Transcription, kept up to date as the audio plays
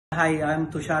Hi, I'm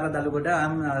Tushara Dalugoda.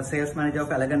 I'm sales manager of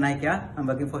Naikya. I'm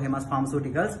working for Hemas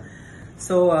Pharmaceuticals.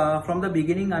 So from the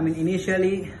beginning,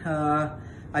 initially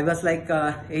I was like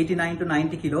 89 to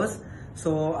 90 kilos.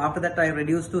 So after that I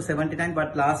reduced to 79,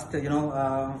 but last,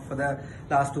 for the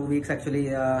last 2 weeks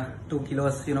actually 2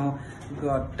 kilos,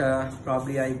 got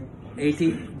probably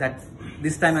 80. That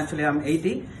this time actually I'm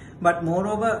 80. But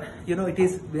moreover, it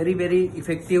is very, very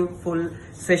effective full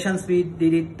sessions. We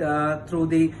did it through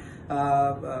the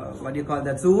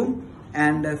Zoom,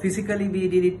 and physically we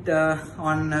did it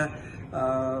on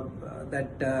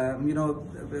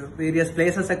various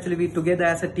places. Actually, we together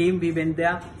as a team, we went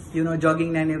there,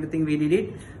 jogging and everything, we did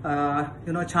it.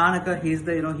 Chanaka,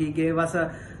 he gave us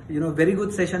a very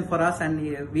good session for us, and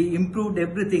we improved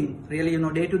everything really.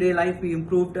 Day-to-day life we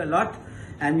improved a lot.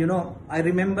 And I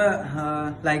remember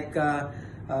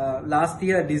last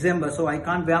year December, so I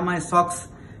can't wear my socks,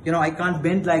 I can't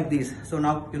bend like this. So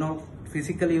now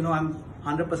physically I'm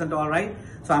 100% all right.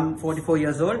 So I'm 44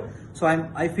 years old, so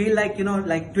I feel like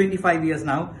like 25 years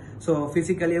now. So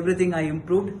physically everything I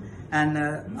improved, and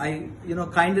I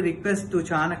kindly request to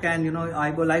Chanaka and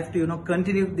ayubo.life to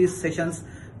continue these sessions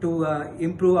to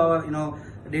improve our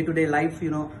day-to-day life,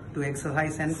 to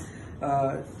exercise and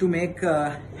to make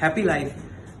a happy life.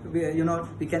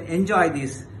 We can enjoy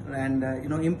this and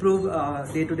improve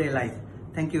day-to-day life.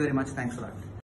 Thank you very much. Thanks a lot.